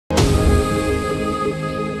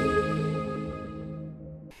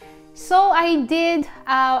So I did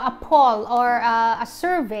a poll or a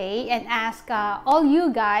survey and asked all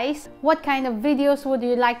you guys what kind of videos would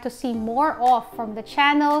you like to see more of from the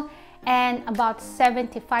channel, and about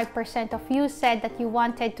 75% of you said that you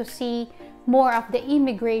wanted to see more of the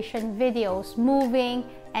immigration videos, moving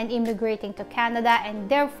and immigrating to Canada, and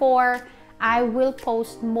therefore I will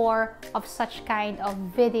post more of such kind of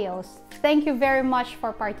videos. Thank you very much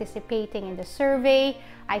for participating in the survey.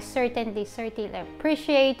 I certainly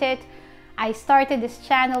appreciate it. I started this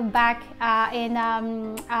channel back in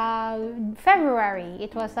February.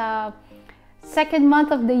 It was second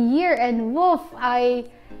month of the year, and woof,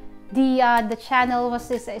 the channel was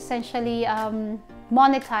essentially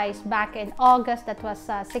monetized back in August. That was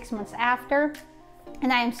 6 months after,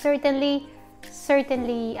 and I am certainly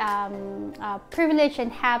privileged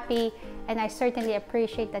and happy, and I certainly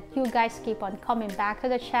appreciate that you guys keep on coming back to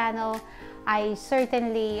the channel. I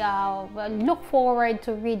certainly look forward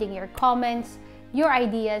to reading your comments, your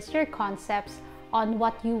ideas, your concepts on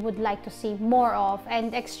what you would like to see more of,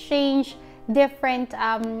 and exchange different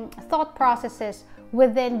thought processes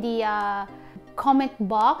within the comment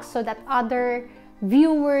box, so that other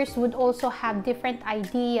viewers would also have different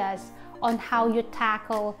ideas on how you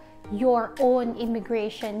tackle your own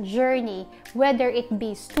immigration journey, whether it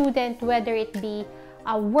be student, whether it be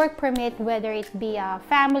a work permit, whether it be a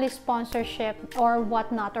family sponsorship or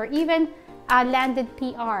whatnot, or even a landed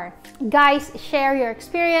PR. Guys, share your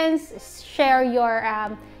experience, share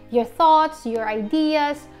your thoughts, your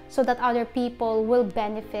ideas, so that other people will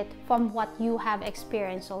benefit from what you have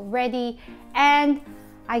experienced already. And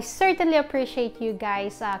I certainly appreciate you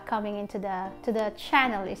guys coming into the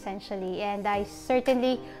channel essentially, and I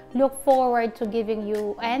certainly look forward to giving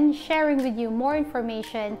you and sharing with you more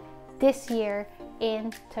information this year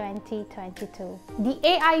in 2022. The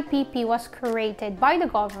AIPP was created by the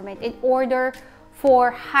government in order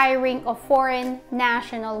for hiring of foreign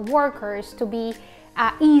national workers to be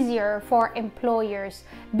easier for employers.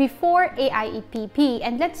 Before AIPP,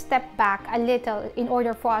 and let's step back a little in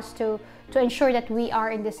order for us to ensure that we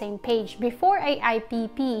are in the same page. Before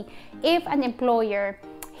AIPP, if an employer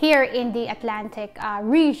here in the Atlantic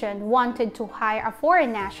region wanted to hire a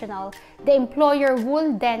foreign national, the employer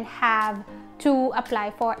will then have to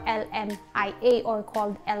apply for LMIA, or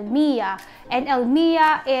called LMIA. And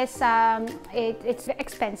LMIA is it's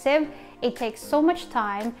expensive. It takes so much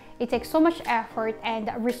time, it takes so much effort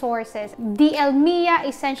and resources. The LMIA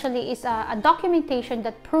essentially is a documentation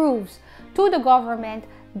that proves to the government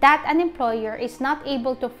that an employer is not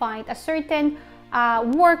able to find a certain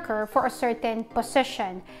worker for a certain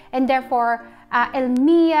position, and therefore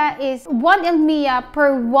LMIA is one LMIA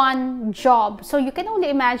per one job. So you can only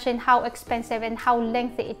imagine how expensive and how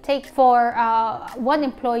lengthy it takes for one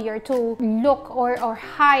employer to look or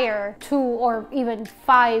hire 2 or even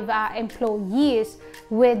 5 employees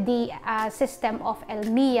with the system of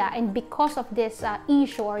LMIA. And because of this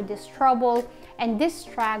issue or this trouble and this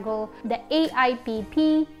struggle, the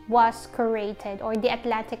AIPP was created, or the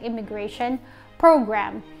Atlantic Immigration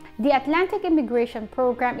Program. The Atlantic Immigration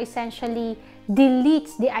Program essentially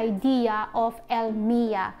deletes the idea of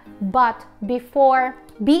LMIA, but before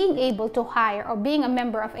being able to hire or being a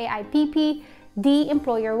member of AIPP, the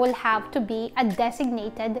employer will have to be a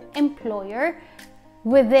designated employer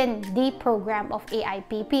within the program of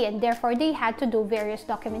AIPP, and therefore they had to do various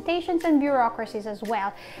documentations and bureaucracies as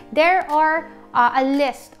well. There are a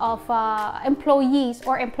list of employees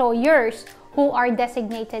or employers who are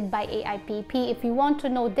designated by AIPP. If you want to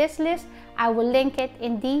know this list, I will link it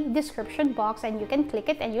in the description box, and you can click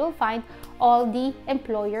it and you'll find all the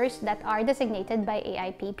employers that are designated by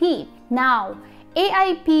AIPP. Now,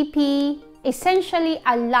 AIPP essentially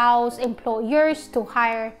allows employers to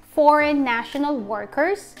hire foreign national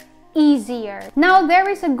workers easier. Now, there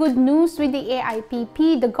is a good news with the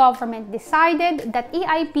AIPP. The government decided that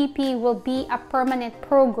AIPP will be a permanent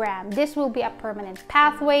program. This will be a permanent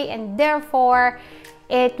pathway, and therefore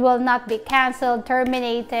it will not be canceled,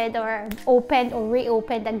 terminated, or opened or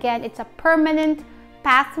reopened again. It's a permanent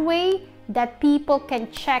pathway that people can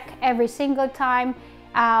check every single time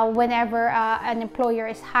whenever an employer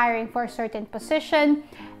is hiring for a certain position.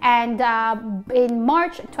 And in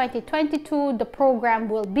March 2022, the program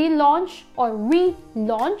will be launched or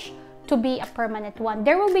relaunched to be a permanent one.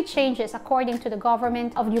 There will be changes according to the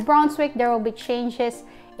government of New Brunswick. There will be changes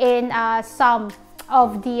in some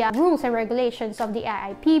of the rules and regulations of the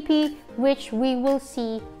AIPP, which we will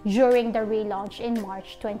see during the relaunch in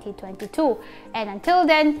March 2022. And until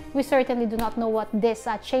then, we certainly do not know what these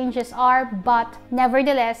changes are, but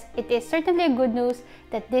nevertheless, it is certainly a good news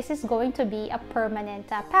that this is going to be a permanent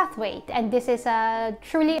pathway. And this is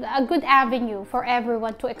truly a good avenue for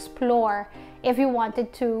everyone to explore if you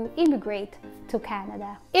wanted to immigrate to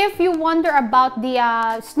Canada. If you wonder about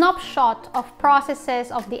the snapshot of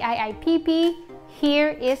processes of the AIPP, here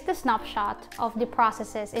is the snapshot of the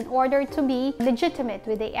processes in order to be legitimate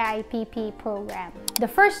with the AIPP program. The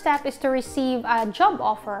first step is to receive a job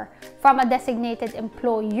offer from a designated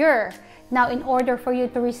employer. Now, in order for you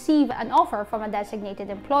to receive an offer from a designated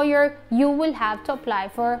employer, you will have to apply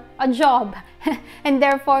for a job and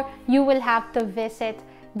therefore you will have to visit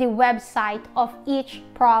the website of each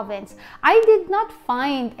province. I did not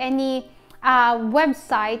find any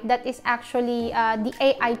website that is actually the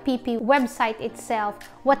AIPP website itself.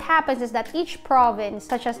 What happens is that each province,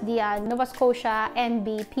 such as the Nova Scotia,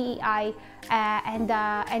 NB, PEI, and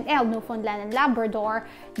NL, Newfoundland and Labrador,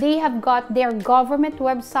 they have got their government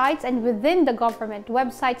websites, and within the government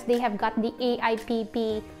websites, they have got the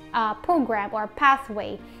AIPP program or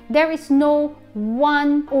pathway. There is no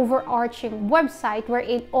one overarching website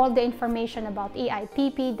wherein all the information about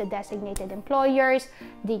AIPP, the designated employers,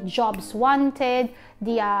 the jobs wanted,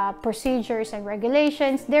 the procedures and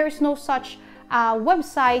regulations. There is no such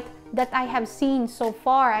website that I have seen so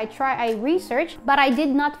far. I researched, but I did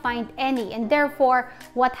not find any, and therefore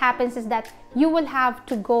what happens is that you will have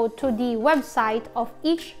to go to the website of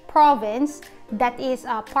each province that is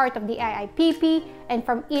part of the AIPP, and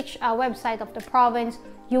from each website of the province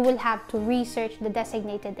you will have to research the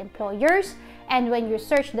designated employers. And when you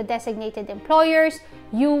search the designated employers,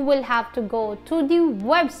 you will have to go to the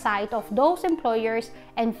website of those employers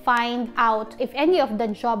and find out if any of the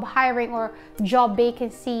job hiring or job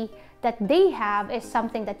vacancy that they have is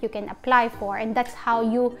something that you can apply for, and that's how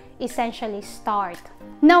you essentially start.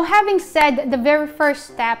 Now, having said the very first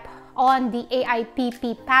step on the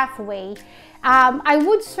AIPP pathway, I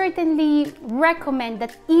would certainly recommend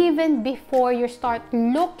that even before you start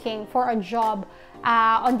looking for a job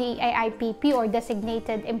on the AIPP or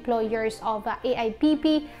designated employers of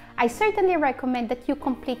AIPP, I certainly recommend that you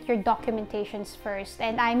complete your documentations first.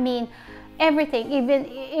 And I mean everything. Even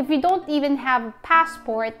if you don't even have a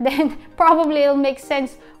passport, then probably it'll make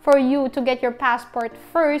sense for you to get your passport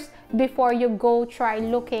first before you go try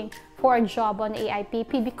looking for a job on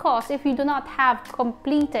AIPP, because if you do not have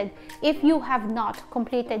completed, if you have not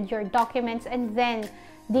completed your documents, and then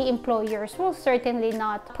the employers will certainly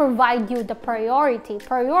not provide you the priority.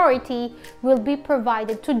 Priority will be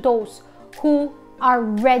provided to those who are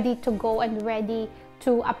ready to go and ready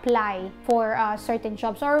to apply for certain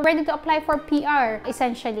jobs, or ready to apply for PR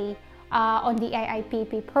essentially on the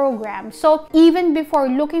AIPP program. So even before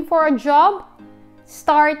looking for a job,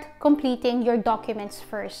 start completing your documents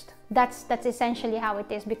first. That's essentially how it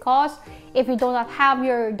is, because if you do not have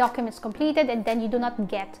your documents completed, and then you do not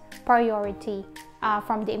get priority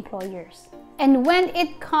from the employers. And when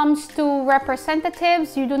it comes to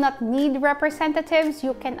representatives, you do not need representatives.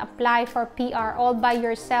 You can apply for PR all by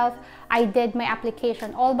yourself. I did my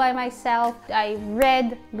application all by myself. I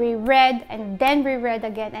read, reread, and then reread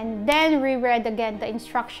again, and then reread again the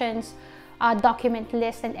instructions, document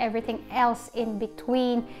list, and everything else in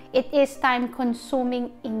between. It is time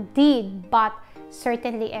consuming indeed, but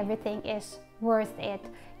certainly everything is worth it.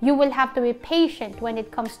 You will have to be patient when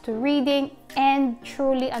it comes to reading and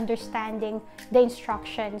truly understanding the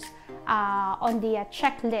instructions on the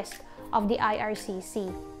checklist of the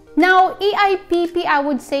IRCC. Now, AIPP, I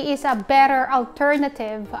would say, is a better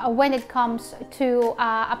alternative when it comes to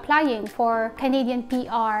applying for Canadian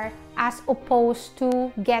PR as opposed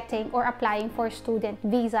to getting or applying for student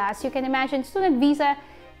visa. As you can imagine, student visa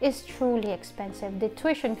is truly expensive. The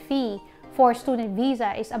tuition fee for student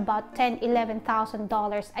visa is about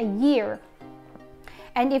 $10,000–11,000 a year.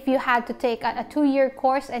 And if you had to take a 2-year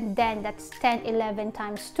course, and then that's 10–11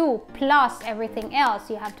 times 2 plus everything else.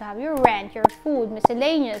 You have to have your rent, your food,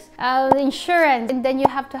 miscellaneous, insurance, and then you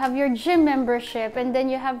have to have your gym membership, and then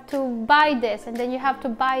you have to buy this, and then you have to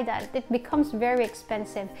buy that. It becomes very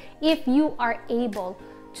expensive. If you are able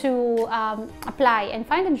to apply and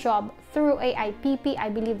find a job through AIPP, I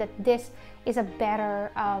believe that this is a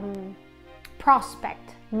better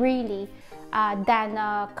prospect, really, than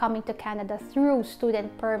coming to Canada through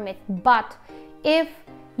student permit. But if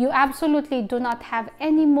you absolutely do not have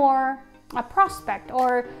any more prospect,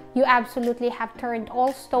 or you absolutely have turned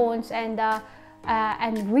all stones and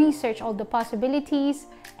and research all the possibilities.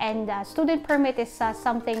 And student permit is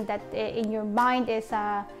something that in your mind is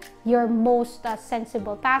your most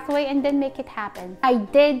sensible pathway, and then make it happen. I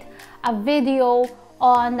did a video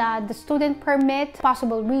on the student permit,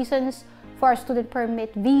 possible reasons for a student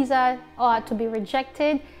permit visa to be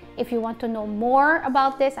rejected. If you want to know more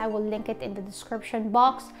about this, I will link it in the description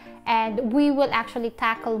box, and we will actually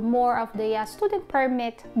tackle more of the student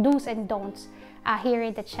permit do's and don'ts here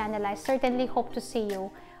in the channel. I certainly hope to see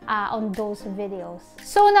you on those videos.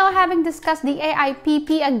 So now, having discussed the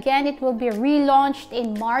AIPP, again, it will be relaunched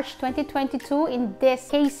in March 2022. In this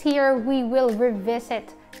case here, we will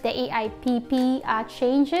revisit the AIPP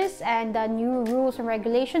changes and new rules and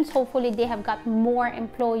regulations. Hopefully they have got more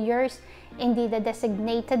employers in the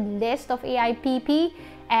designated list of AIPP,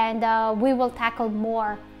 and we will tackle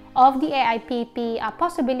more of the AIPP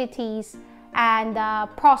possibilities and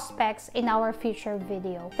prospects in our future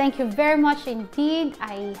video. Thank you very much indeed.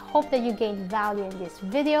 I hope that you gained value in this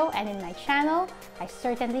video and in my channel. I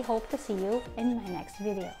certainly hope to see you in my next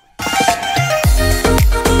video.